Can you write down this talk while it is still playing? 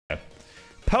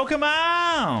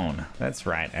Pokemon! That's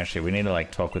right. Actually, we need to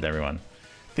like talk with everyone.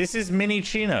 This is Mini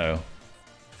Chino.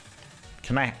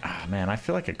 Can I... Oh, man, I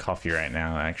feel like a coffee right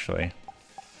now, actually.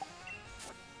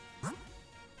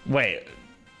 Wait.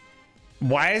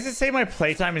 Why does it say my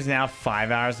playtime is now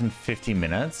 5 hours and 50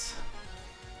 minutes?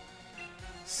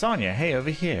 Sonia, hey,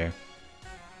 over here.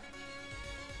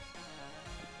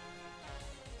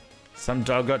 Some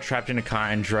dog got trapped in a car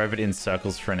and drove it in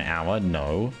circles for an hour.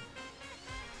 No.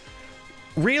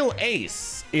 Real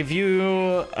ace.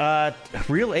 Real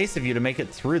ace of you to make it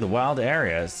through the wild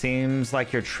area. Seems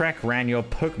like your trek ran your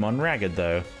Pokemon ragged,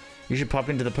 though. You should pop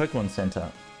into the Pokemon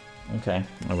Center. Okay,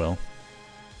 I will.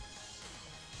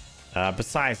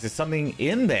 Besides, there's something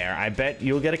in there I bet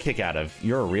you'll get a kick out of.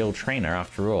 You're a real trainer,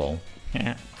 after all.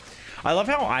 Yeah. I love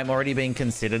how I'm already being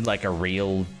considered like a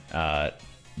real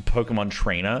Pokemon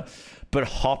trainer, but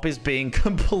Hop is being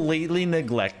completely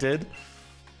neglected.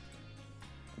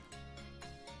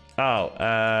 Oh,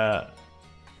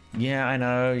 yeah, I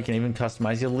know. You can even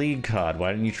customize your league card.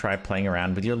 Why didn't you try playing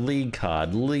around with your league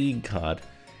card? League card.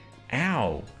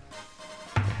 Ow.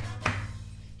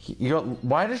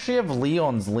 Why does she have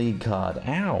Leon's league card?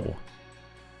 Ow.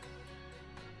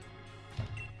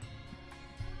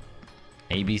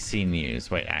 ABC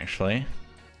News. Wait, actually.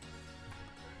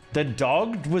 The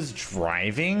dog was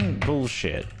driving?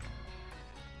 Bullshit.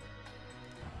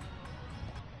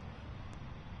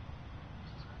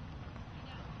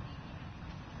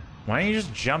 Why don't you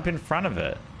just jump in front of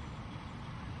it?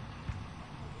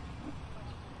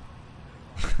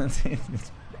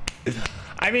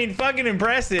 I mean, fucking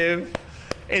impressive.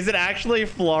 Is it actually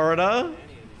Florida?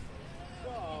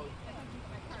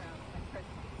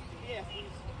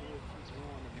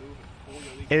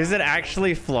 Is it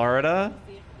actually Florida?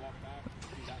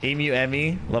 Emu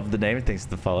Emmy, love the name. Thanks for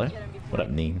the follow. What up,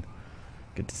 Neen?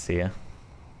 Good to see you.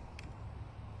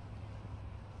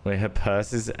 Wait, her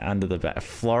purse is under the back.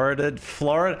 Florida.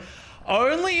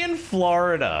 Only in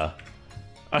Florida.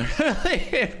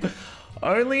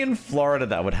 Only in Florida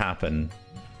that would happen.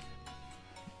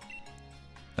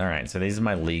 All right, so these are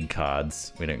my league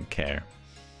cards. We don't care.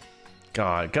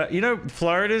 God, you know,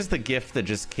 Florida's the gift that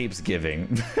just keeps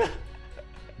giving.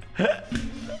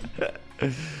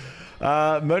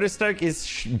 Motorstoke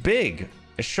is big.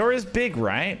 It sure is big,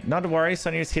 right? Not to worry,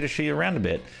 Sonia's here to show you around a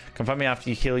bit. Come find me after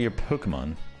you heal your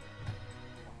Pokemon.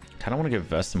 Kinda wanna go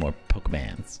verse some more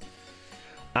Pokemans.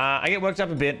 I get worked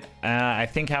up a bit. I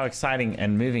think how exciting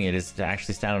and moving it is to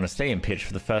actually stand on a stadium pitch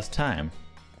for the first time.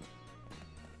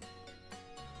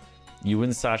 You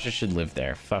and Sasha should live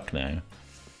there. Fuck no.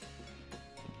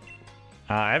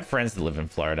 I have friends that live in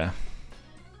Florida.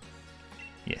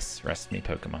 Yes, rest me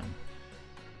Pokemon.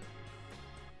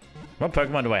 What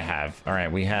Pokemon do I have? All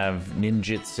right, we have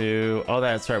Ninjutsu. Oh,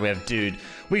 that's right, we have Dude.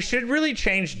 We should really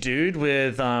change Dude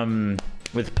with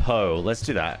Poe. Let's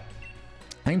do that.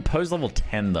 I think Poe's level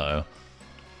 10 though.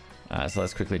 So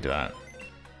let's quickly do that.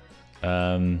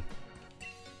 And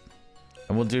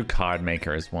we'll do Card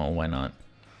Maker as well. Why not?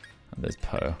 There's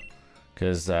Poe.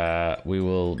 Because we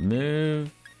will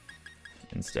move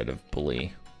instead of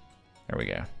Bully. There we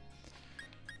go.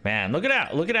 Man, look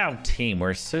at our team.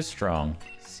 We're so strong.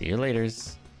 See you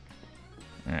laters.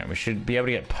 All right, we should be able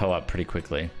to get Poe up pretty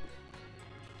quickly.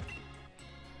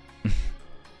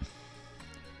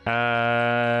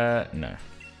 No.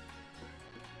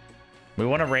 We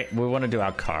want to do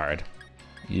our card.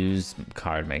 Use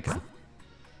Card Maker.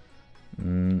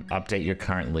 Update your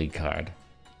current league card.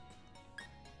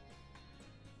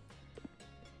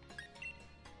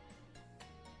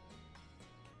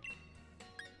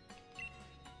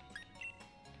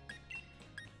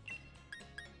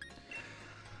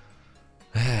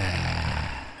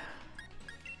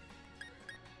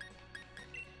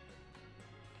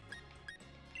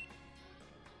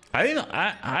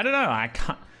 I don't know. I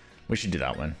can't. We should do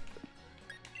that one.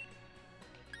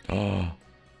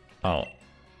 Oh.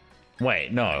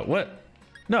 Wait, no. What?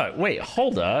 No, wait,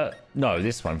 hold up. No,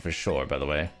 this one for sure, by the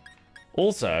way.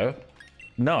 Also,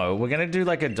 no, we're gonna do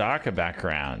like a darker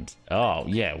background. Oh,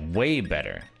 yeah, way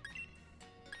better.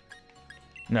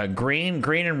 No, green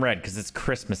and red, because it's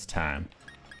Christmas time.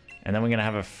 And then we're gonna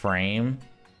have a frame.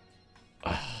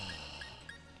 Oh.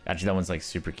 Actually, that one's like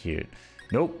super cute.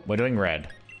 Nope, we're doing red.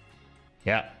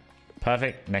 Yeah,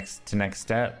 perfect. Next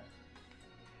step.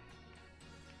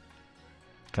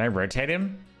 Can I rotate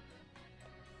him?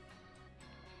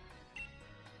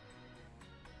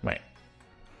 Wait.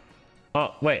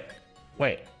 Oh, wait.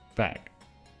 Back.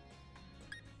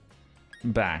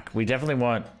 We definitely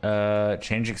want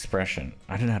change expression.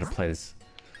 I don't know how to play this.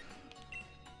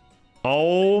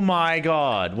 Oh my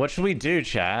god. What should we do,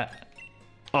 chat?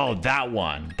 Oh, that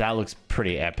one. That looks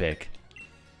pretty epic.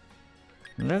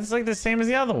 That's like the same as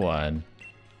the other one.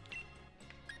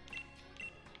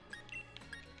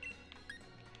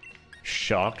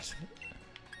 Shocked.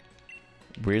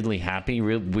 Weirdly happy.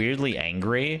 Weirdly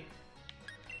angry.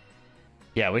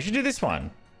 Yeah, we should do this one.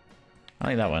 I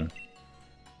like that one.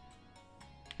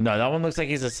 No, that one looks like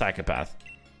he's a psychopath.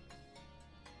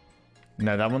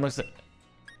 No, that one looks like...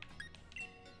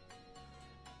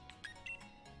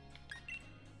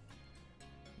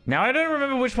 Now I don't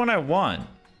remember which one I want.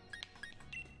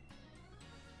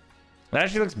 That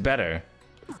actually looks better.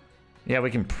 Yeah,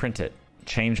 we can print it.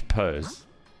 Change pose.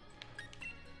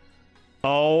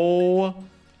 Oh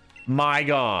my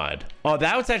god. Oh,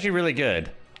 that was actually really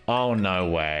good. Oh, no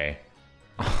way.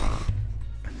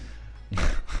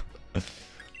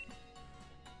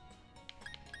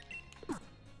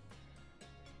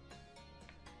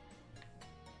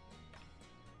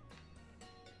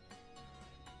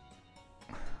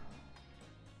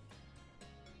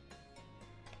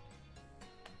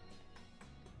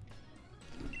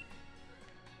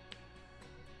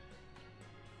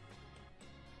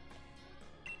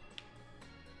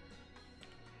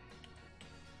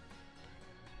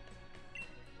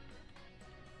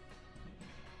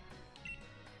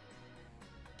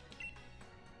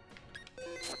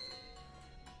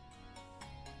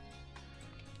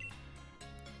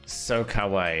 So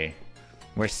kawaii.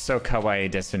 We're so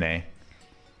kawaii desune.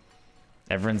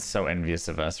 Everyone's so envious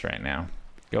of us right now.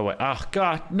 Go away. Oh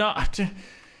god, no.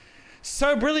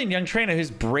 So brilliant, young trainer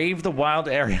who's braved the wild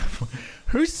area.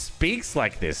 Who speaks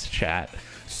like this, chat?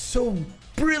 So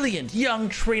brilliant, young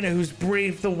trainer who's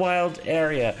braved the wild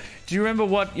area. Do you remember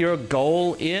what your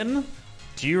goal in?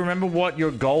 Do you remember what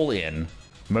your goal in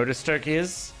Motorstoke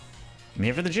is? I'm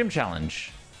here for the gym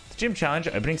challenge. The gym challenge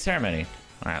opening ceremony.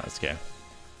 All right, let's go.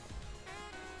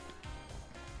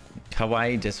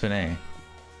 Kawaii desune.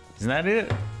 Isn't that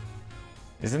it?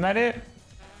 Isn't that it?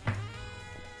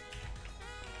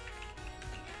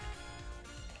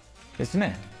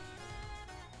 Desune.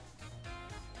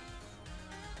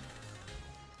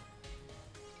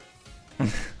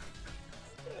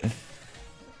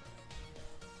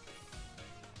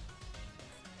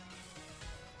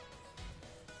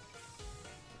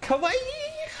 Kawaii?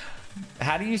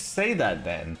 How do you say that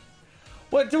then?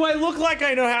 What, do I look like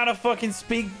I know how to fucking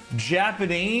speak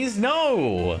Japanese?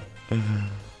 No!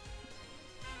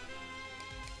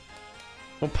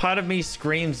 What part of me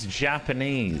screams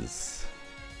Japanese?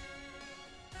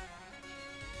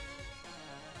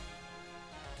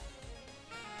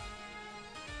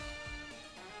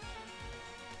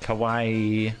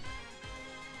 Kawaii.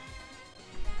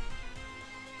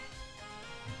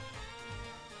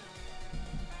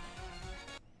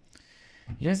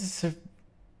 You guys are so...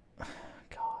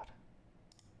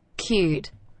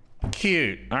 Cute.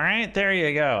 Cute. All right, there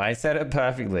you go. I said it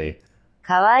perfectly.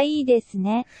 かわいいです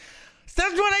ね.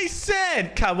 That's what I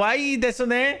said. Kawaii desu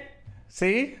ne.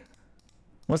 See?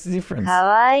 What's the difference? か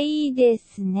わいいで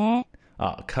すね.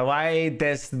 Oh, kawaii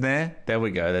desu ne. There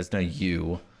we go. There's no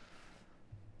you.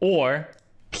 Or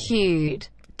Cute.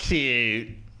 cute.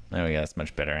 There we go. That's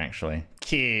much better, actually.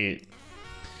 Cute.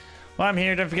 Well, I'm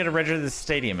here. Don't forget to register the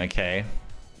stadium, okay?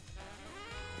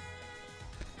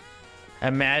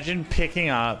 Imagine picking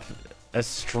up a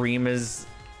streamer's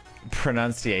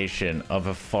pronunciation of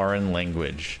a foreign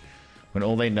language when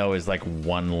all they know is like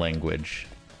one language.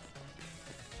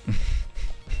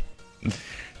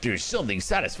 There's something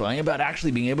satisfying about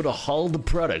actually being able to haul the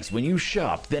products when you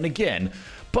shop. Then again,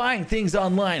 buying things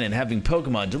online and having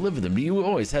Pokemon deliver them to you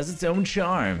always has its own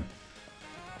charm.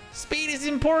 Speed is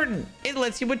important. It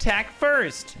lets you attack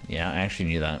first. Yeah, I actually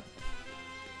knew that.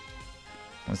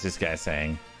 What's this guy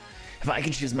saying? If I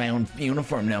could choose my own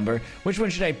uniform number, which one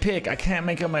should I pick? I can't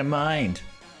make up my mind.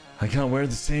 I can't wear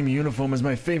the same uniform as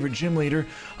my favorite gym leader.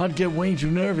 I'd get way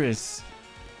too nervous.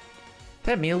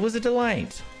 That meal was a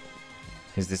delight.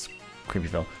 Here's this creepy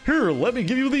fellow. Here, let me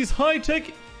give you these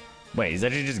high-tech... Wait, is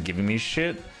that just giving me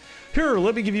shit? Here,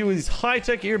 let me give you these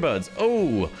high-tech earbuds.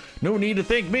 Oh, no need to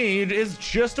thank me. It is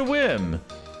just a whim.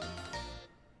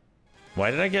 Why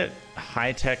did I get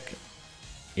high-tech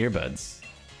earbuds?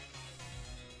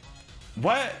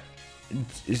 What?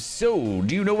 So,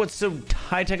 do you know what's so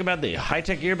high-tech about the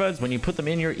high-tech earbuds? When you put them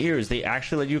in your ears, they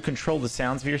actually let you control the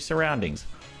sounds of your surroundings.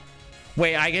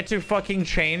 Wait, I get to fucking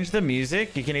change the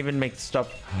music? You can even make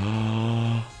stuff...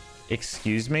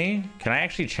 Excuse me? Can I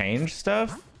actually change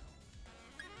stuff?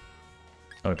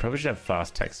 Oh, we probably should have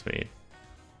fast text speed.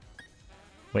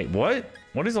 Wait, what?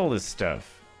 What is all this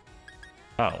stuff?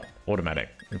 Oh, automatic.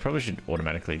 We probably should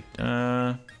automatically...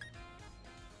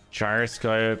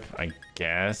 Gyroscope, I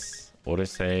guess.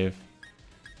 Autosave.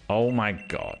 Oh my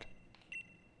god.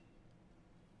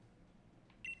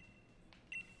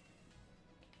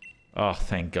 Oh,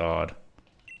 thank god.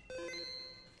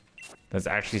 That's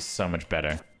actually so much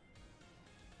better.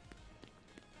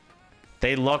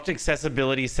 They locked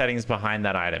accessibility settings behind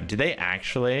that item. Do they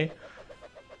actually?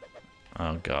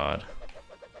 Oh god.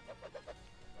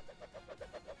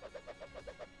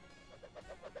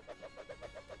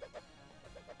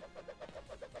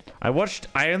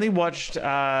 I only watched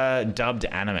dubbed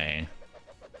anime.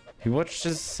 Who watched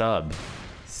his sub?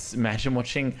 Imagine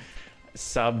watching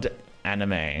subbed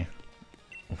anime.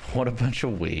 What a bunch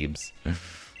of weebs.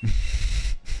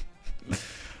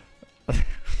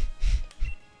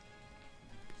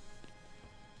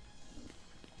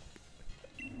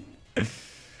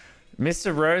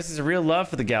 Mr. Rose has a real love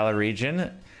for the Gala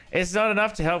region. It's not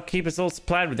enough to help keep us all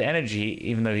supplied with energy,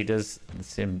 even though he does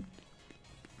seem...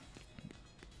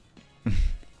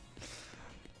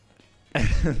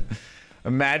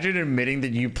 Imagine admitting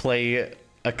that you play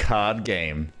a card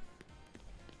game.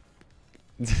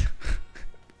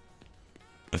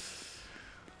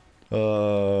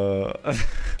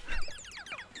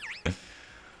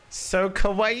 So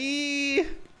kawaii.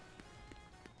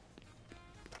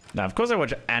 Now, of course I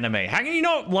watch anime. How can you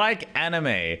not like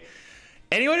anime?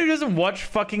 Anyone who doesn't watch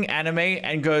fucking anime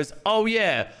and goes, oh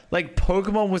yeah, like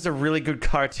Pokemon was a really good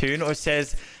cartoon, or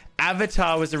says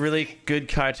Avatar was a really good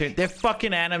cartoon, they're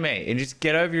fucking anime. And just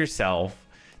get over yourself.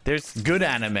 There's good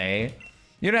anime.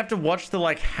 You don't have to watch the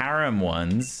like harem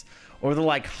ones or the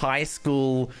like high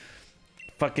school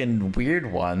fucking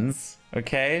weird ones,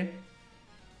 okay?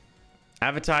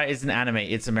 Avatar is an anime.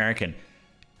 It's American.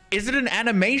 Is it an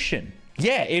animation?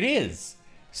 Yeah, it is.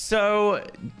 So,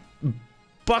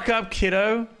 buck up,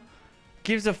 kiddo.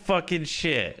 Gives a fucking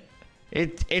shit.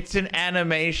 It's an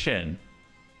animation.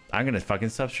 I'm gonna fucking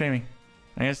stop streaming.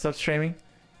 I'm gonna stop streaming.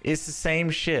 It's the same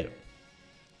shit.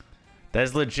 That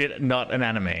is legit not an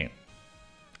anime.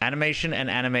 Animation and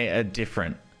anime are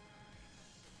different.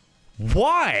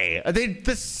 Why? Are they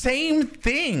the same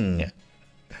thing?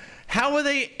 How are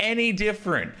they any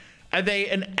different? Are they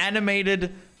an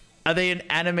animated... Are they an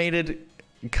animated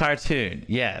cartoon?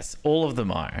 Yes, all of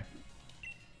them are.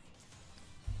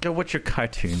 Go watch your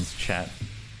cartoons, chat.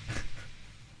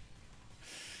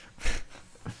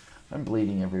 I'm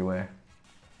bleeding everywhere.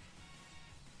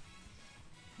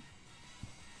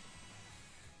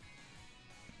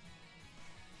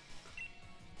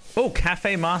 Oh,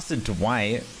 Cafe Master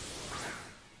Dwight.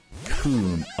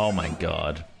 Coon. Oh my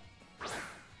god.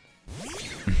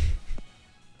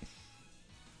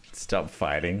 Stop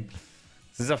fighting.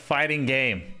 This is a fighting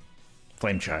game.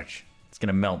 Flame charge. It's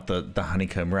gonna melt the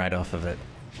honeycomb right off of it.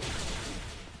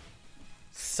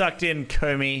 Sucked in,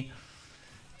 Comey.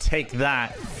 Take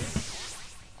that.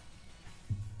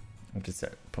 I'll just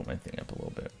put my thing up a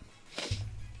little bit.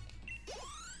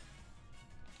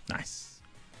 Nice.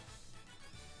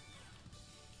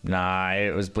 Nah,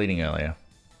 it was bleeding earlier.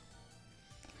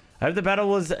 I hope the battle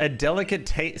was a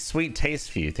delicate, sweet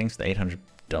taste for you. Thanks for the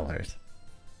 $800.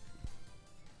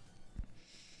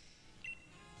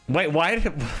 Wait, why did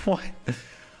it... What?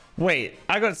 Wait,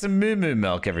 I got some moo moo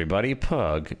milk, everybody.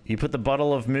 Pug. You put the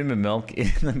bottle of moo moo milk in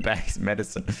the bag's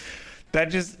medicine. That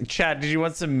just... Chat, did you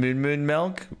want some moon moon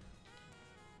milk?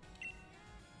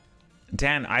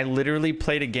 Dan, I literally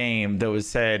played a game that was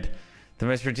said the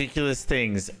most ridiculous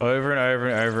things over and over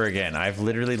and over again. I've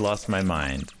literally lost my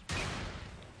mind.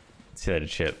 See you later,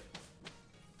 Chip.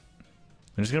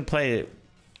 I'm just gonna play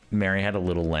Mary Had a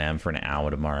Little Lamb for an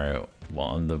hour tomorrow while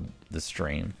on the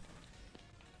stream.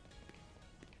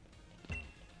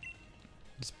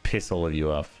 Just piss all of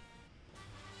you off.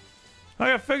 I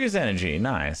got focus energy.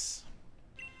 Nice.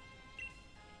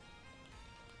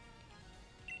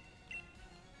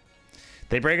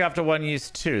 They break after one use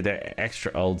too. They're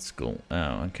extra old school.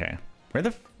 Oh, okay.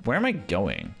 Where am I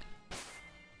going?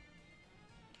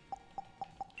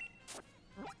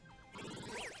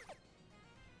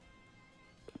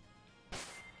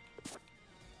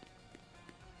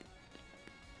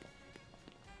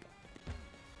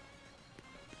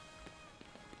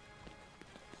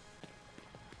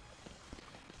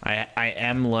 I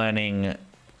am learning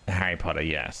Harry Potter,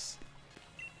 yes.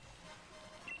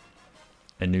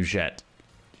 A new jet.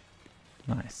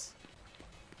 Nice.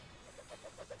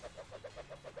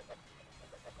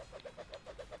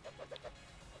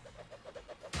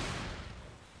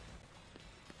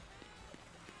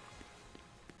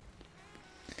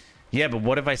 Yeah, but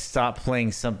what if I start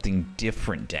playing something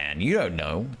different, Dan? You don't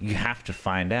know. You have to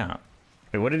find out.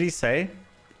 Wait, what did he say?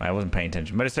 I wasn't paying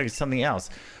attention. But it's something else.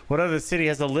 What other city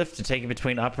has a lift to take you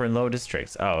between upper and lower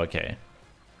districts? Oh, okay.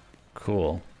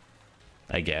 Cool.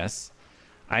 I guess.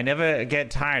 I never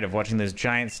get tired of watching those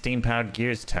giant steam-powered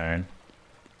gears turn.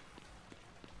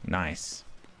 Nice.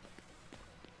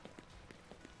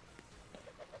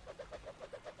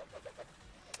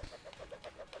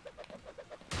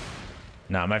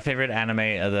 No, my favorite anime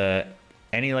are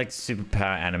any like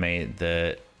superpower anime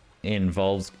that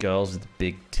involves girls with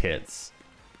big tits.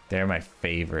 They're my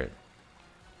favorite.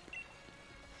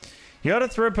 You gotta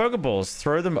throw Pokeballs.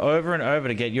 Throw them over and over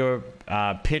to get your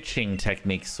pitching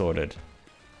technique sorted.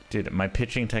 Dude, my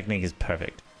pitching technique is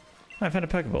perfect. Oh, I found a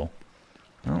Pokeball.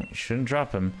 Oh, you shouldn't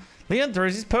drop him. Leon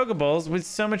throws his Pokeballs with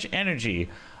so much energy.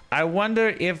 I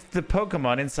wonder if the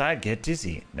Pokemon inside get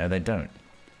dizzy. No, they don't.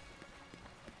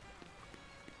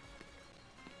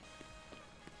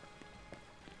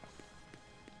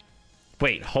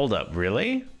 Wait, hold up.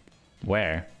 Really?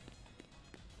 Where?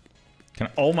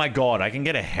 Oh my god, I can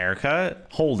get a haircut?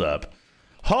 Hold up.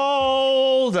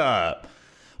 Hold up!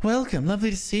 Welcome,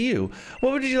 lovely to see you.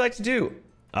 What would you like to do?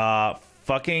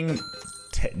 Fucking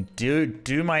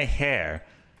do my hair.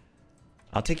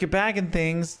 I'll take your bag and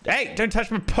things. Hey, don't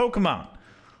touch my Pokemon!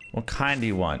 What kind do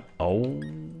you want? Oh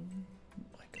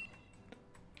my god.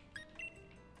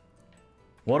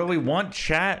 What do we want,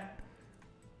 chat?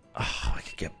 Oh, I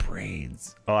could get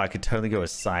braids. Oh, I could totally go a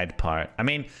side part. I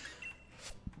mean,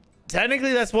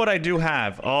 technically that's what I do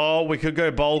have. Oh, we could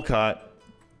go bowl cut.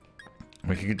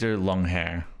 We could do long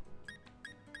hair.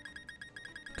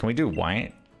 Can we do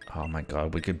white? Oh my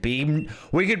god, we could be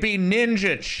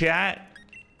ninja, chat.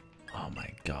 Oh my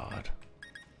god.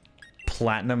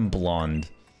 Platinum blonde.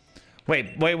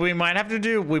 Wait, we might have to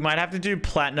do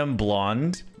platinum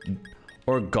blonde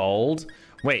or gold.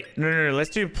 Wait, no, let's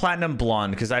do platinum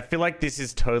blonde because I feel like this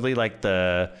is totally like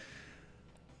the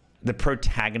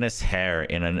protagonist's hair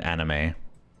in an anime.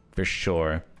 For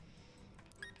sure.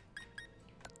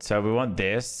 So we want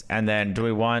this, and then do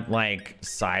we want like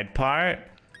side part?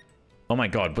 Oh my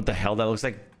god, what the hell? That looks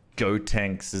like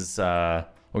Gotenks'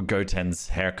 or Goten's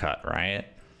haircut, right?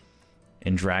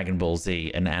 In Dragon Ball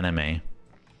Z, an anime.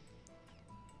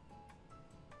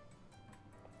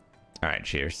 Alright,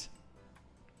 cheers.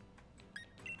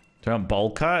 Do you want bowl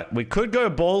cut? We could go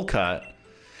bowl cut.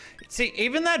 See,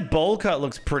 even that bowl cut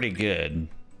looks pretty good.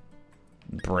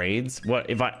 Braids? What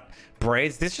if I...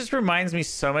 Braids? This just reminds me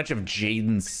so much of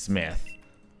Jaden Smith.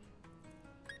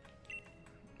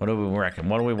 What do we reckon?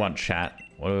 What do we want, chat?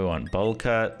 What do we want? Bowl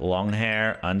cut, long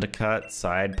hair, undercut,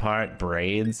 side part,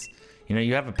 braids. You know,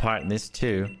 you have a part in this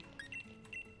too.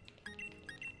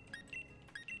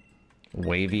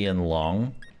 Wavy and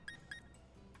long.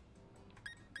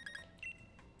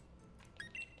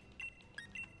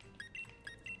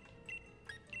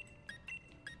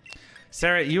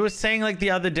 Sarah, you were saying like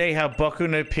the other day how Boku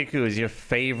no Pico is your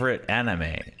favorite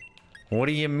anime. What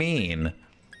do you mean?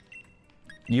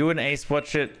 You and Ace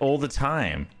watch it all the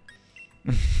time.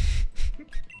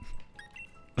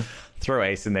 Throw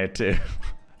Ace in there too.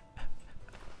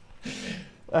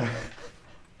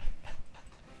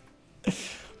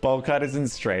 Bowl cut isn't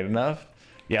straight enough.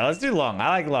 Yeah, let's do long. I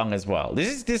like long as well.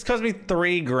 This cost me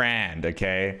 $3 grand,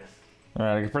 okay?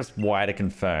 Alright, I can press Y to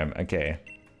confirm. Okay.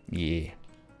 Yeah.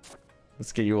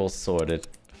 Let's get you all sorted.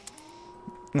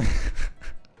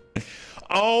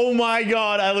 Oh my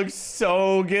god, I look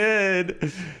so good.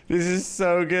 This is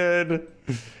so good.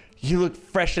 You look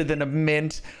fresher than a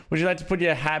mint. Would you like to put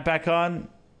your hat back on?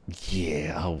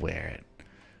 Yeah, I'll wear it.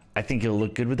 I think you'll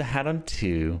look good with the hat on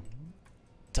too.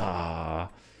 Duh.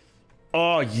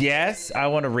 Oh, yes. I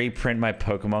want to reprint my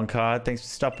Pokemon card. Thanks for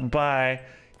stopping by.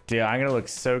 Dude, I'm going to look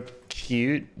so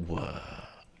cute. Whoa.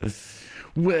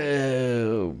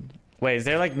 Whoa. Wait, is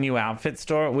there like new outfit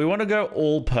store? We want to go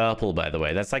all purple, by the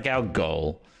way. That's like our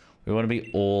goal. We want to be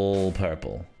all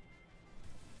purple.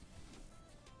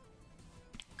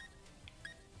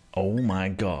 Oh my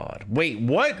god. Wait,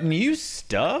 what new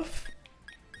stuff?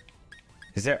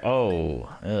 Is there... Oh,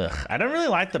 ugh. I don't really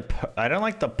like the... I don't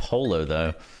like the polo,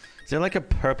 though. Is there like a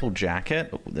purple jacket?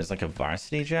 Oh, there's like a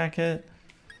varsity jacket.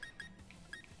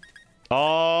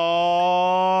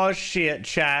 Oh, shit,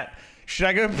 chat. Should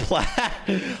I go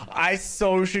plaid? I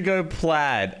so should go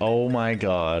plaid. Oh my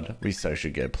god. We so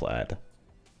should go plaid.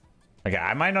 Okay,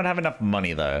 I might not have enough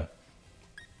money though.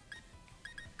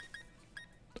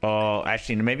 Oh,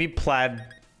 actually, maybe plaid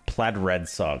Red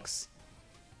Sox.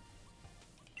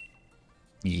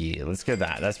 Yeah, let's go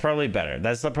that. That's probably better.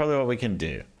 That's probably what we can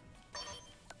do.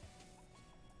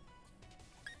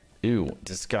 Ew,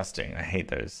 disgusting. I hate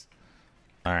those.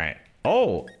 All right.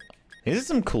 Oh, these are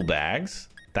some cool bags.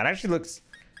 That actually looks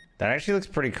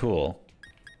pretty cool.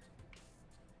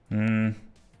 No.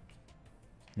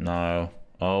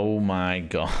 Oh my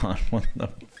god. What the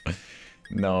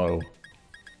no.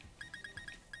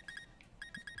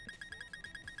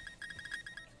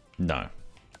 No.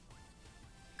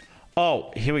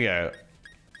 Oh, here we go.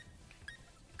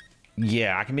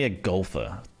 Yeah, I can be a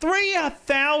golfer.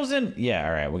 3,000. Yeah,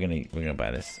 all right. We're gonna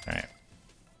buy this. All right.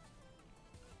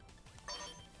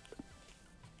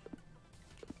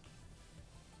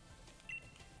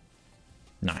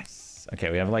 Nice. Okay,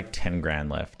 we have like 10 grand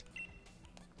left.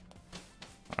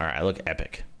 All right, I look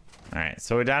epic. All right,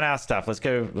 so we're done our stuff. Let's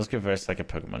go versus like a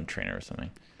Pokemon trainer or something.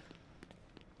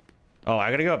 Oh, I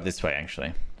gotta go up this way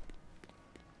actually.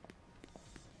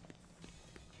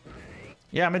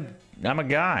 Yeah, I'm a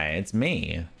guy. It's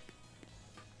me.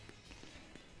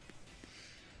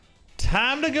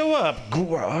 Time to go up.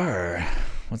 Groar.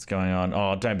 What's going on?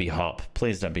 Oh, don't be Hop.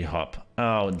 Please don't be Hop.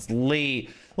 Oh, it's Lee.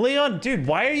 Leon, dude,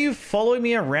 why are you following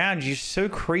me around? You're so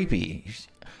creepy.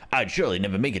 I'd surely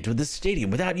never make it to the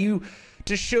stadium without you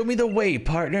to show me the way,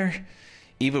 partner.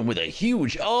 Even with a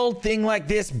huge old thing like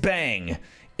this, bang,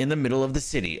 in the middle of the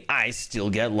city, I still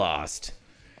get lost.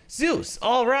 Zeus,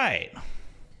 all right.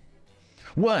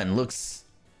 One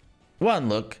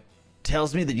look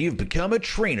tells me that you've become a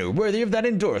trainer worthy of that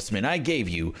endorsement I gave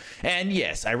you. And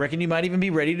yes, I reckon you might even be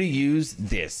ready to use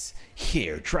this.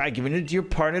 Here, try giving it to your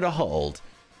partner to hold.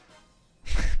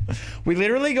 We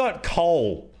literally got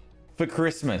coal for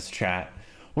Christmas, chat.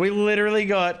 We literally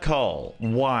got coal.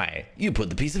 Why? You put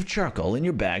the piece of charcoal in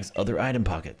your bag's other item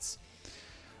pockets.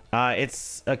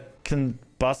 It's a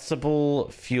combustible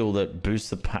fuel that boosts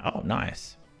the power. Oh,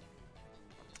 nice.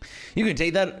 You can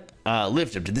take that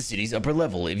lift up to the city's upper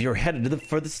level if you're headed to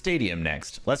for the stadium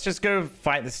next. Let's just go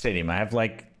fight the stadium. I have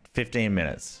like 15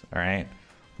 minutes. All right,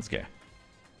 let's go.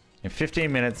 In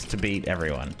 15 minutes to beat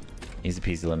everyone. Easy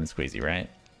peasy lemon squeezy, right?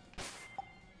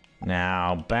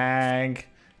 Now bag.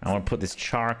 I want to put this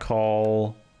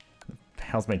charcoal.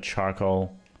 How's my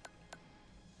charcoal?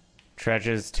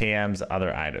 Treasures, TMs,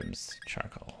 other items.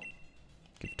 Charcoal.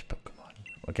 Give it to Pokemon.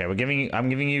 Okay, I'm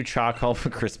giving you charcoal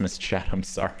for Christmas, chat. I'm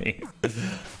sorry.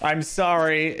 I'm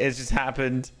sorry. It just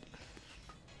happened.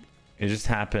 It just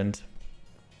happened.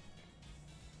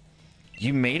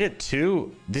 You made it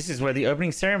too. This is where the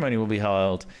opening ceremony will be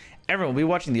held. Everyone will be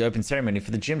watching the open ceremony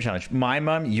for the gym challenge. My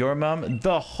mum, your mum,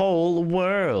 the whole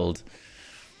world.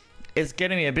 It's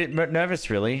getting me a bit nervous,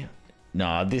 really.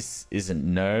 Nah, this isn't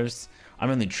nerves. I'm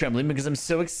only trembling because I'm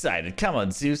so excited. Come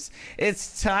on, Zeus.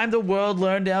 It's time the world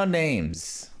learned our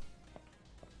names.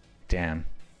 Damn.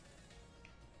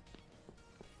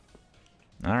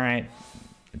 All right.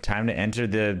 Time to enter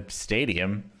the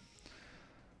stadium.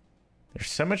 There's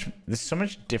so much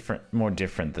more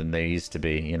different than they used to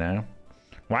be, you know?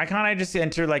 Why can't I just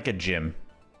enter like a gym?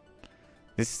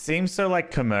 This seems so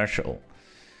like commercial.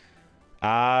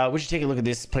 We should take a look at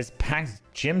this place packed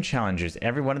gym challengers.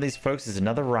 Every one of these folks is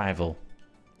another rival.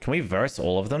 Can we verse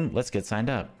all of them? Let's get signed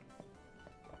up.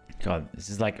 God, this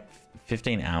is like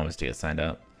 15 hours to get signed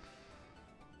up.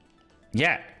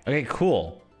 Yeah. Okay,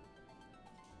 cool.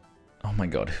 Oh my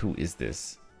God, who is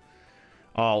this?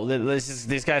 Oh,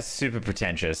 this guy's super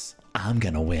pretentious. I'm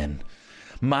gonna win.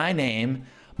 My name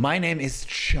is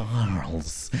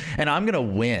Charles, and I'm gonna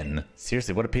win.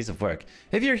 Seriously, what a piece of work.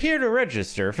 If you're here to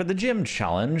register for the gym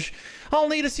challenge, I'll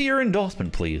need to see your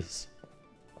endorsement, please.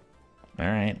 All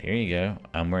right, here you go.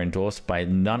 We're endorsed by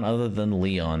none other than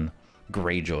Leon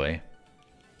Greyjoy.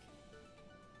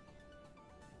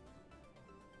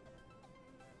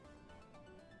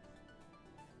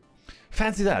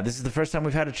 Fancy that. This is the first time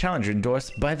we've had a challenger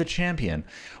endorsed by the champion.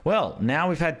 Well, now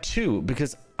we've had two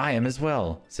because I am as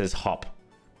well, says Hop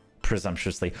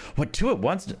presumptuously. What, two at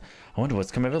once? I wonder what's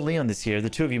come over Leon this year. The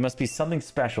two of you must be something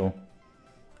special.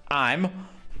 I'm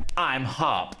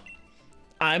Hop.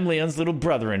 I'm Leon's little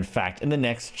brother, in fact, and the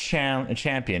next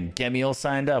champion. Get me all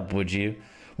signed up, would you?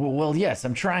 Well, yes,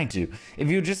 I'm trying to. If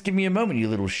you'll just give me a moment, you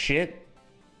little shit.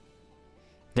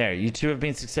 There, you two have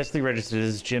been successfully registered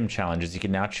as gym challengers. You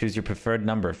can now choose your preferred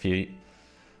number if you...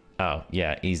 Oh,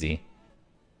 yeah, easy.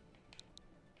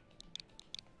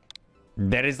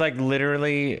 That is like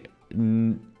literally...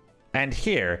 And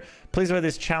here, please wear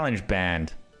this challenge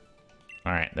band.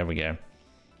 All right, there we go.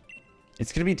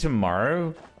 It's gonna be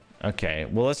tomorrow? Okay,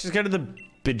 well, let's just go to the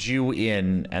Bijou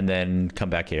Inn and then come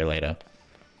back here later.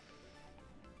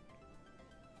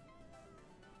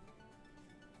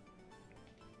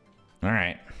 All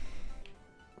right.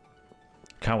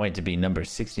 Can't wait to be number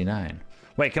 69.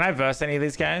 Wait, can I verse any of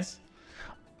these guys?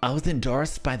 I was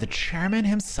endorsed by the chairman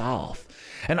himself.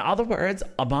 In other words,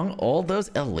 among all those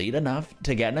elite enough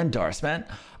to get an endorsement,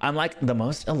 I'm like the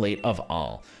most elite of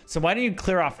all. So why don't you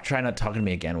clear off trying not talking to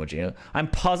me again, would you? I'm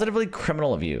positively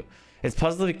criminal of you. It's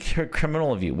positively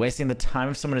criminal of you, wasting the time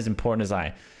of someone as important as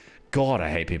I. God, I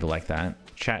hate people like that.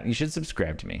 Chat, you should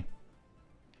subscribe to me.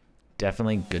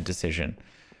 definitely good decision.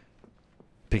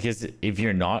 Because if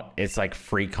you're not, it's like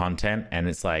free content and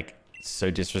it's like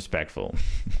so disrespectful.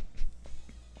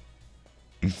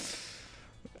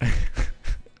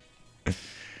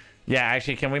 Yeah,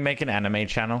 actually, can we make an anime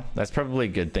channel? That's probably a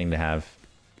good thing to have.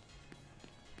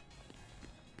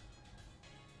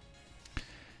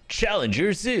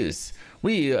 Challenger Zeus,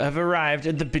 we have arrived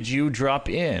at the Biju Drop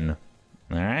Inn.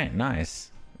 All right,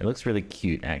 nice. It looks really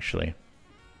cute, actually.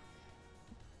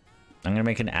 I'm gonna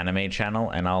make an anime channel,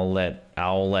 and I'll let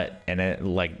and it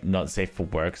like not safe for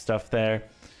work stuff there.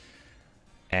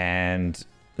 And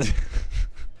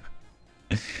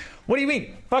what do you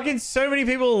mean? Fucking so many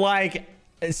people like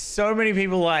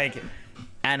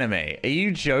anime. Are you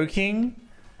joking?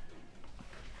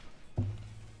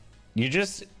 You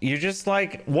just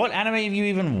like, what anime have you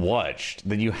even watched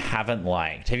that you haven't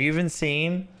liked? Have you even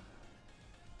seen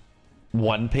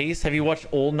One Piece? Have you watched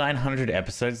all 900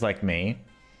 episodes like me?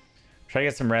 Try to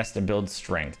get some rest and build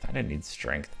strength. I don't need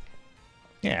strength.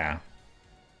 Yeah.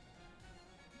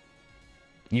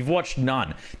 You've watched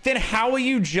none. Then how are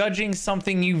you judging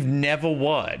something you've never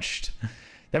watched?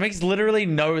 That makes literally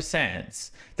no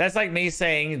sense. That's like me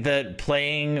saying that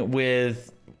playing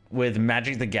with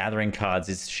Magic the Gathering cards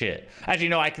is shit. Actually,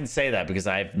 no, I can say that because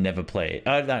I've never played.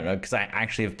 No, because I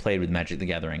actually have played with Magic the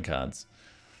Gathering cards.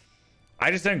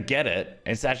 I just don't get it.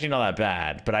 It's actually not that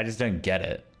bad, but I just don't get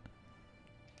it.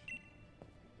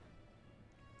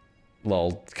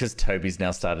 Lol, because Toby's now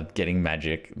started getting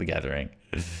Magic the Gathering.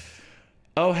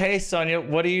 Oh, hey, Sonia,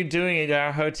 what are you doing at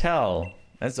our hotel?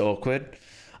 That's awkward.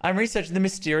 I'm researching the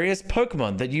mysterious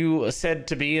Pokemon that you said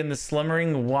to be in the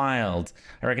slumbering wild.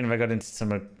 I reckon if I got into some,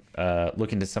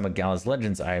 look into some of Gala's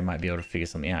legends, I might be able to figure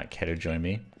something out. Care to join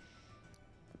me?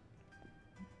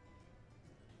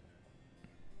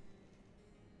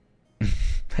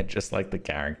 I just like the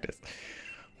characters.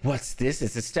 What's this?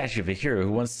 It's a statue of a hero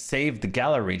who once saved the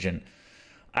Gala region.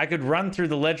 I could run through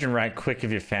the legend right quick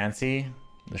if you fancy.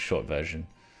 The short version.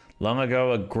 Long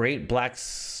ago, a great black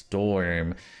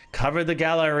storm covered the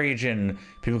Gala region.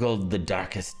 People called it the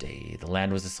darkest day. The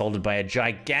land was assaulted by a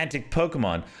gigantic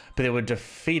Pokemon, but they were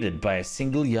defeated by a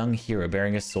single young hero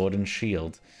bearing a sword and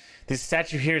shield. This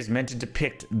statue here is meant to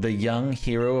depict the young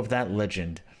hero of that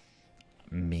legend.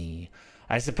 Me.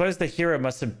 I suppose the hero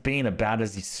must have been about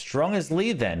as strong as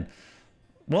Lee then.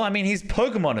 Well, I mean, his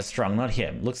Pokemon are strong, not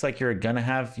him. Looks like you're gonna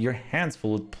have your hands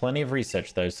full with plenty of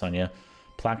research though, Sonia.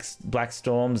 Black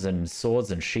storms and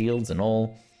swords and shields and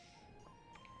all.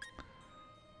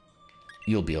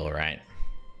 You'll be all right.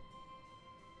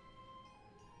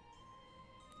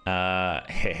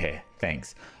 Heh,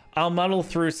 thanks. I'll muddle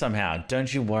through somehow,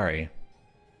 don't you worry.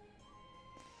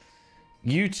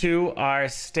 You two are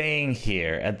staying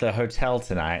here at the hotel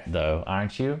tonight, though,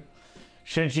 aren't you?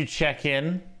 Shouldn't you check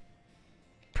in?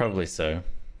 Probably so.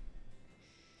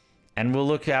 And we'll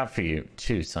look out for you,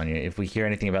 too, Sonia, if we hear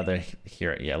anything about the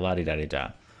hero. Yeah,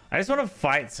 la-di-da-di-da. I just want to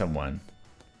fight someone.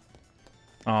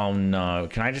 Oh, no.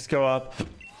 Can I just go up?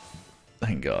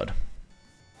 Thank God.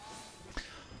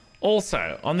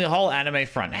 Also, on the whole anime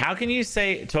front, how can you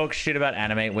talk shit about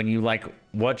anime when you, like,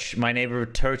 watch My Neighbor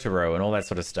Totoro and all that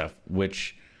sort of stuff,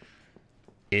 which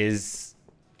is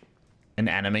an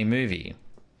anime movie?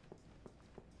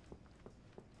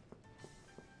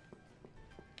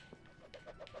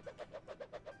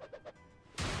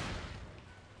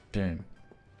 Boom.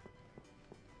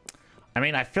 I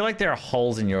mean, I feel like there are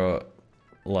holes in your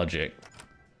logic.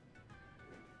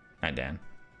 Night, Dan.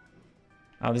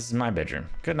 Oh, this is my bedroom.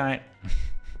 Good night.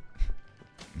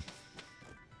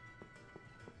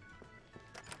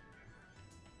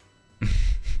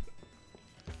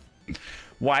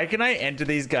 Why can I enter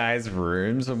these guys'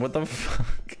 rooms? What the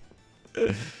fuck?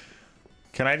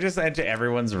 Can I just enter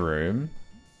everyone's room?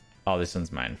 Oh, this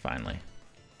one's mine, finally.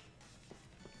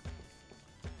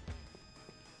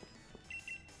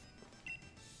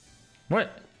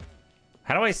 What?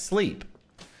 How do I sleep?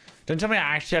 Don't tell me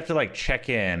I actually have to, like, check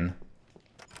in.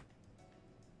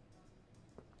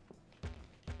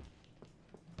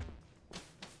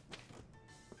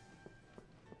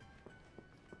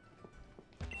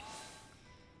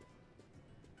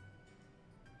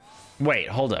 Wait,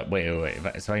 hold up. Wait.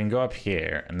 So I can go up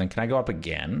here, and then can I go up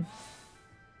again?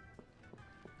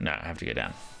 No, I have to go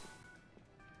down.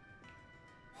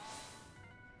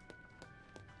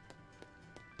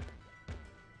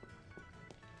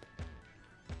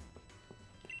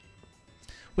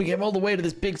 We came all the way to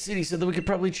this big city so that we could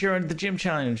probably cheer on the gym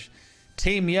challenge.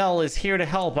 Team Yell is here to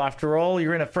help. After all,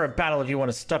 you're in it for a battle if you want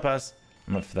to stop us.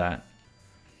 I'm up for that.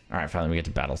 All right, finally we get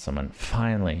to battle someone.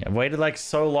 Finally. I've waited like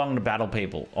so long to battle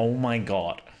people. Oh my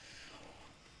God.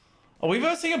 Are we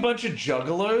versing a bunch of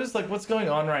juggalos? Like, what's going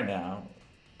on right now?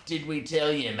 Did we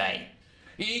tell you, mate?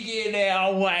 You get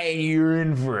our way and you're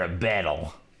in for a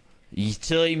battle. You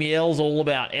Team Yell's all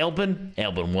about helping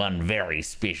one very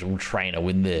special trainer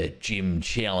win the gym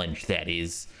challenge, that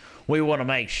is. We want to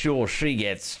make sure she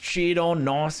gets cheered on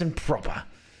nice and proper.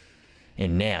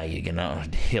 And now you're gonna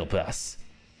help us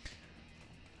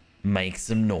make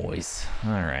some noise.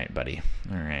 Alright, buddy.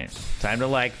 Alright. Time to,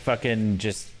 like, fucking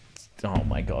just... Oh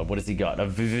my god, what has he got? A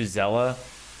Vuvuzela?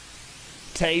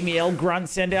 Team Yell Grunt,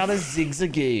 send out a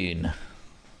Zigzagoon.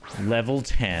 Level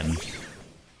 10.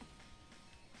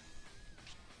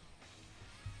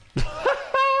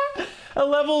 A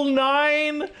level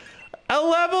 9? A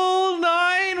level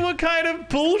 9? What kind of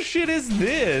bullshit is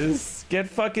this? Get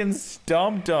fucking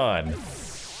stomped on.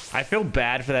 I feel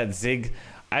bad for that Zigzagoon.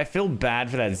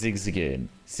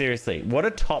 Seriously, what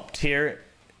a top tier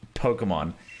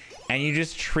Pokemon. And you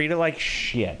just treat it like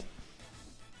shit.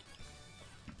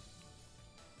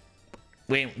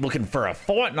 We're looking for a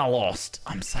fight and I lost.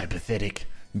 I'm so pathetic.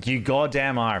 You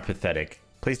goddamn are pathetic.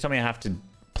 Please tell me I have to...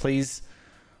 Please.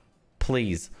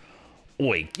 Please.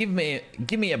 Oi, give me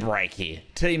a break here.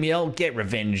 Team Yell, get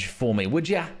revenge for me, would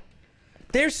ya?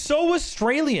 They're so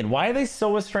Australian. Why are they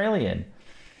so Australian?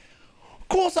 Of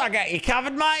course I got you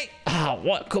covered, mate. Oh,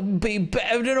 what could be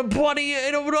better than a bloody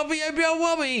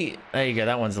wubby? There you go.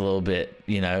 That one's a little bit,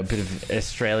 you know, a bit of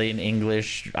Australian,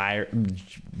 English,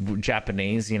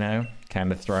 Japanese, you know,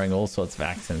 kind of throwing all sorts of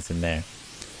accents in there.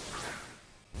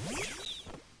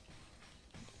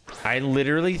 I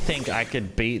literally think I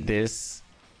could beat this.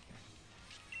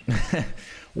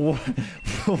 What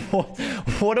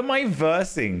am I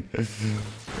versing?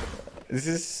 This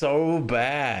is so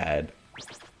bad.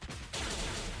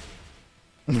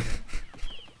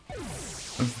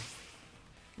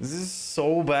 This is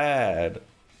so bad.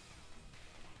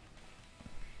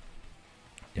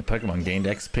 Your Pokemon gained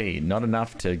XP, not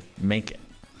enough to make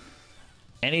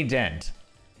any dent.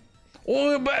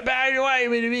 Oh, by the way,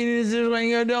 this is when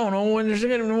you don't know when there's a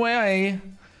way.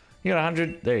 You got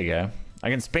 100. There you go. I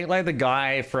can speak like the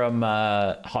guy from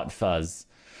Hot Fuzz.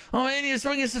 Oh, man, you're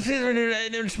swinging some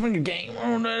swing a game.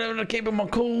 Oh, keep him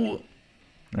cool.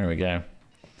 There we go.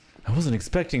 I wasn't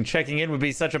expecting checking in would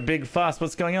be such a big fuss.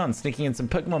 What's going on? Sneaking in some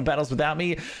Pokemon battles without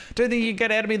me? Don't think you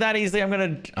get out of me that easily. I'm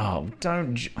gonna... Oh,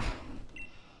 don't...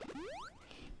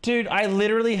 Dude, I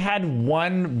literally had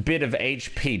 1 bit of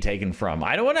HP taken from.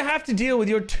 I don't want to have to deal with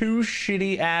your 2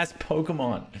 shitty ass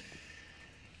Pokemon.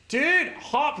 Dude,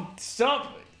 Hop,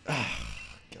 stop. Oh,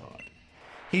 God.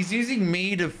 He's using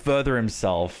me to further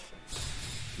himself.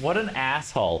 What an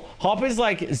asshole. Hop is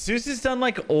like, Zeus has done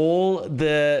like all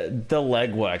the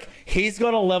legwork. He's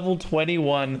got a level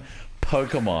 21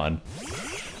 Pokemon.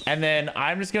 And then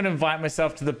I'm just going to invite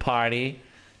myself to the party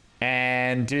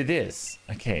and do this.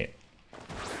 Okay.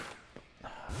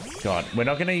 God, we're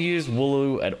not going to use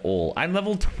Wooloo at all. I'm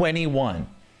level 21.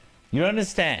 You don't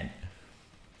understand.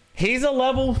 He's a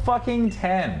level fucking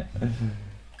 10.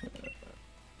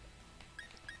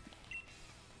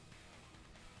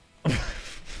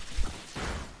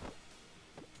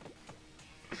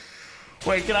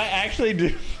 Wait, can I actually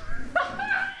do...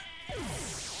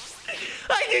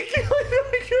 I can kill him,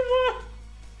 come on!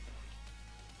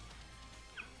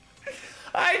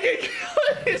 I can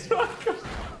kill his Pokemon!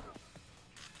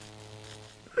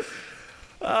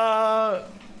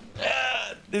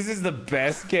 This is the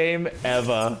best game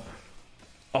ever.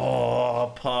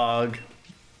 Oh, Pog.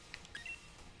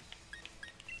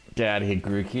 Get out of here,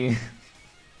 Grookey.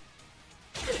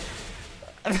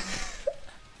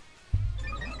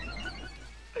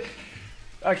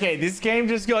 Okay, this game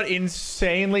just got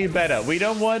insanely better. We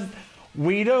don't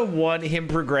want him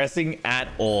progressing at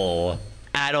all.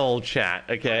 At all, chat,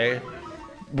 okay?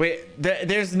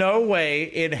 There's no way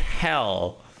in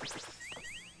hell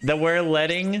that we're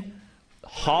letting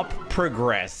Hop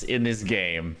progress in this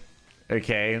game.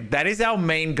 Okay? That is our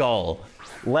main goal.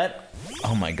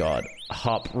 Oh my god.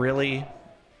 Hop, really?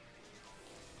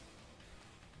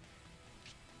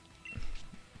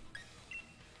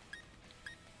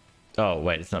 Oh,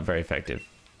 wait, it's not very effective.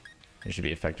 It should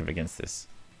be effective against this.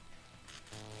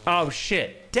 Oh,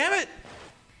 shit. Damn it!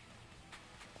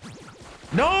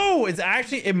 No!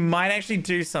 It might actually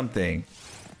do something.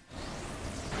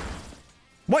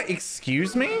 What?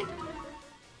 Excuse me?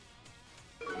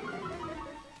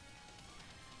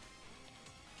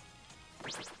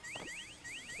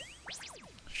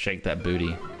 Shake that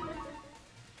booty.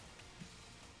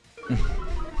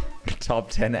 Top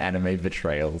 10 anime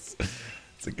betrayals.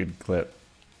 It's a good clip.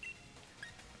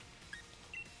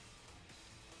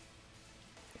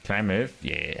 Can I move?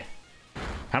 Yeah.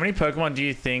 How many Pokemon do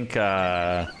you think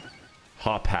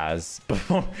Hop has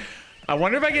before. I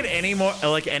wonder if I get any more,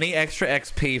 like any extra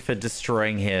XP for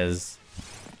destroying his.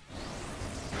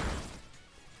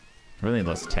 Really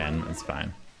lost 10. It's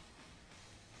fine.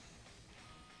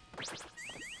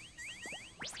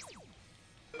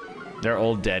 They're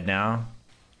all dead now.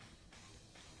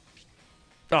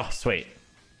 Oh, sweet.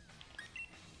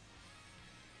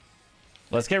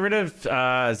 Let's get rid of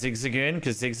Zigzagoon,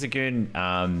 because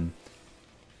Zigzagoon,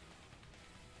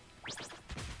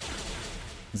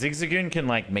 Zigzagoon can,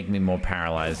 like, make me more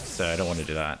paralyzed, so I don't want to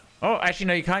do that. Oh, actually,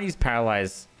 no, you can't use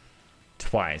paralyze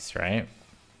twice, right?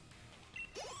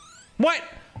 What?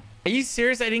 Are you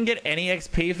serious? I didn't get any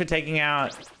XP for taking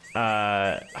out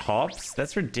Hops?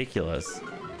 That's ridiculous.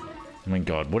 Oh my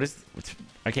god, what is...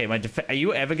 Okay, are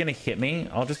you ever gonna hit me?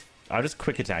 I'll just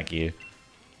quick attack you.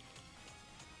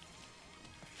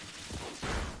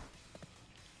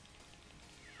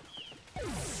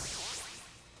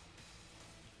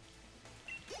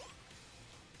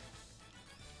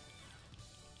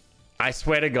 I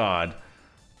swear to God.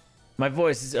 My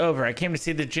voice is over. I came to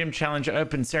see the gym challenge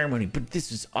open ceremony, but this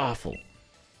was awful.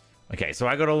 Okay, so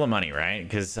I got all the money, right?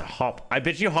 Because I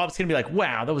bet you Hop's gonna be like,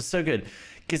 wow, that was so good.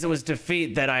 Because it was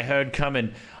defeat that I heard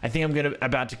coming. I think I'm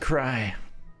about to cry.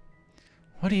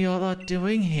 What are you all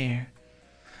doing here?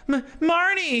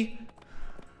 Marnie!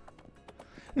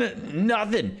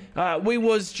 Nothing. We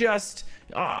was just...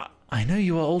 I know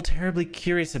you are all terribly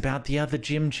curious about the other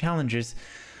gym challengers,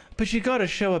 but you gotta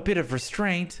show a bit of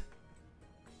restraint.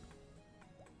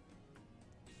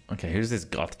 Okay, who's this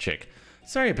goth chick?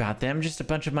 Sorry about them, just a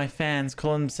bunch of my fans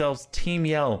calling themselves Team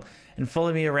Yell and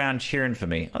follow me around cheering for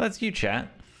me. Oh, that's you, chat.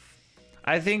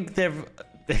 I think they've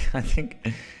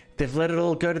let it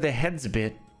all go to their heads a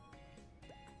bit.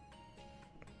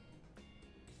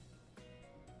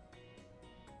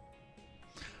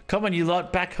 Come on, you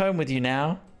lot, back home with you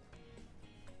now.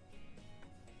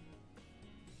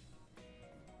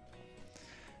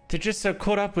 They're just so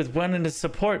caught up with wanting to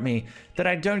support me that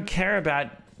I don't care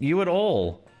about you at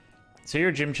all. So you're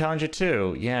a gym challenger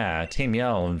too. Yeah, Team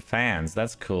Yell and fans.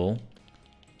 That's cool.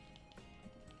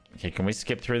 Okay, can we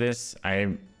skip through this?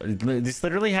 This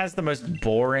literally has the most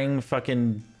boring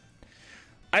fucking...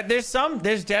 there's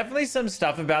definitely some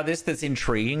stuff about this that's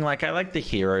intriguing. Like, I like the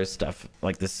hero stuff,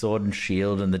 like the sword and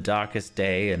shield and the darkest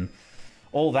day and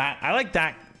all that. I like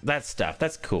that stuff.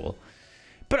 That's cool.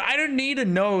 But I don't need to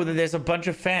know that there's a bunch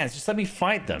of fans. Just let me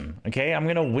fight them, okay? I'm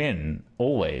gonna win,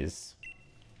 always.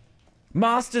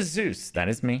 Master Zeus, that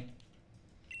is me.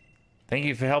 Thank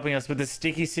you for helping us with this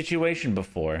sticky situation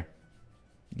before.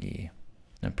 Yeah,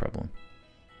 no problem.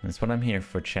 That's what I'm here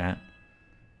for, chat.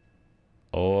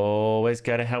 Always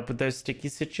gotta help with those sticky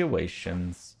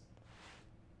situations.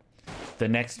 The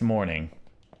next morning.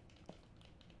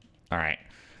 Alright.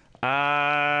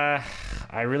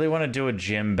 I really want to do a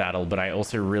gym battle, but I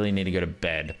also really need to go to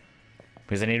bed.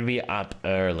 Because I need to be up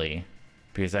early.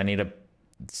 Because I need to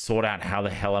sort out how the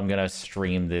hell I'm gonna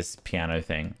stream this piano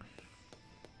thing.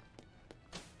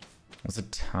 What's the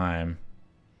time?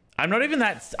 I'm not even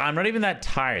that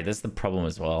tired. That's the problem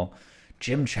as well.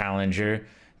 Gym challenger.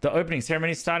 The opening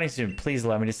ceremony is starting soon. Please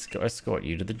allow me to escort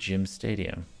you to the gym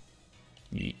stadium.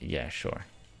 Yeah, sure.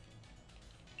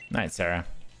 Night, Sarah.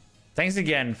 Thanks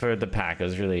again for the pack. It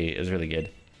was really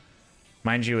good.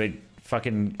 Mind you,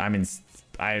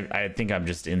 I think I'm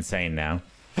just insane now.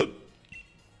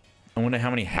 I wonder how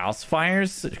many house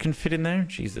fires can fit in there.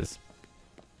 Jesus.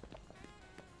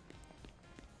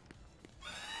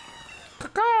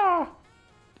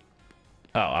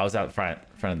 Oh, I was out front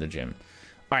of the gym.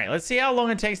 All right, let's see how long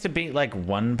it takes to beat like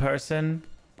one person.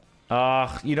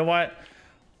 You know what?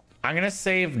 I'm gonna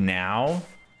save now.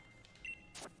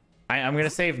 I'm gonna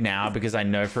save now because I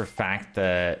know for a fact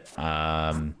that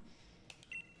I'm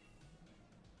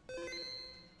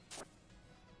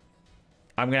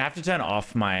gonna have to turn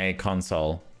off my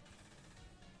console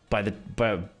by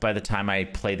the time I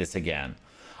play this again.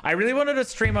 I really wanted to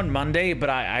stream on Monday, but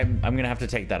I'm gonna have to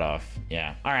take that off.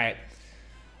 Yeah. All right.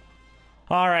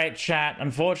 All right, chat.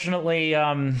 Unfortunately,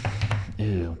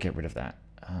 ew, get rid of that.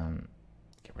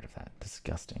 Get rid of that.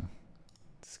 Disgusting.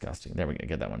 Disgusting. There we go.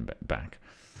 Get that one back.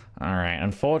 All right.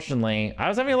 Unfortunately, I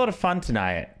was having a lot of fun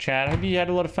tonight. Chat, hope you had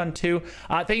a lot of fun too.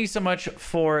 Thank you so much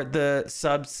for the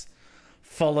subs,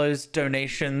 follows,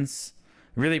 donations.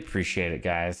 Really appreciate it,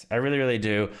 guys. I really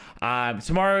do.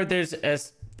 Tomorrow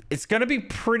it's gonna be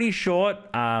pretty short.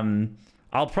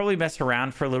 I'll probably mess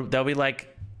around for a little. There'll be like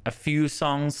a few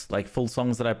songs, like full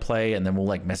songs that I play, and then we'll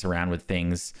like mess around with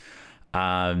things,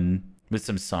 with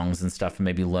some songs and stuff, and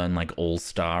maybe learn like All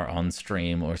Star on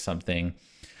stream or something.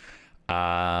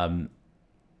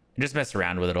 Just mess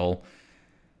around with it all.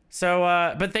 So,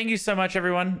 but thank you so much,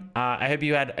 everyone. I hope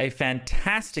you had a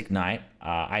fantastic night.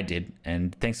 I did,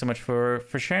 and thanks so much for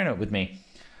sharing it with me.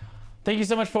 Thank you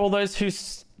so much for all those who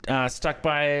stuck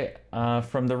by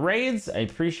from the raids. I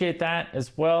appreciate that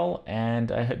as well, and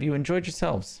I hope you enjoyed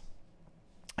yourselves.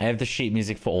 I have the sheet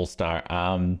music for All Star.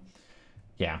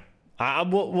 Yeah,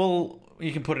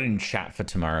 you can put it in chat for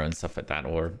tomorrow and stuff like that,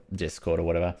 or Discord or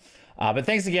whatever. But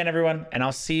thanks again, everyone, and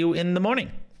I'll see you in the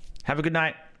morning. Have a good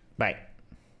night. Bye.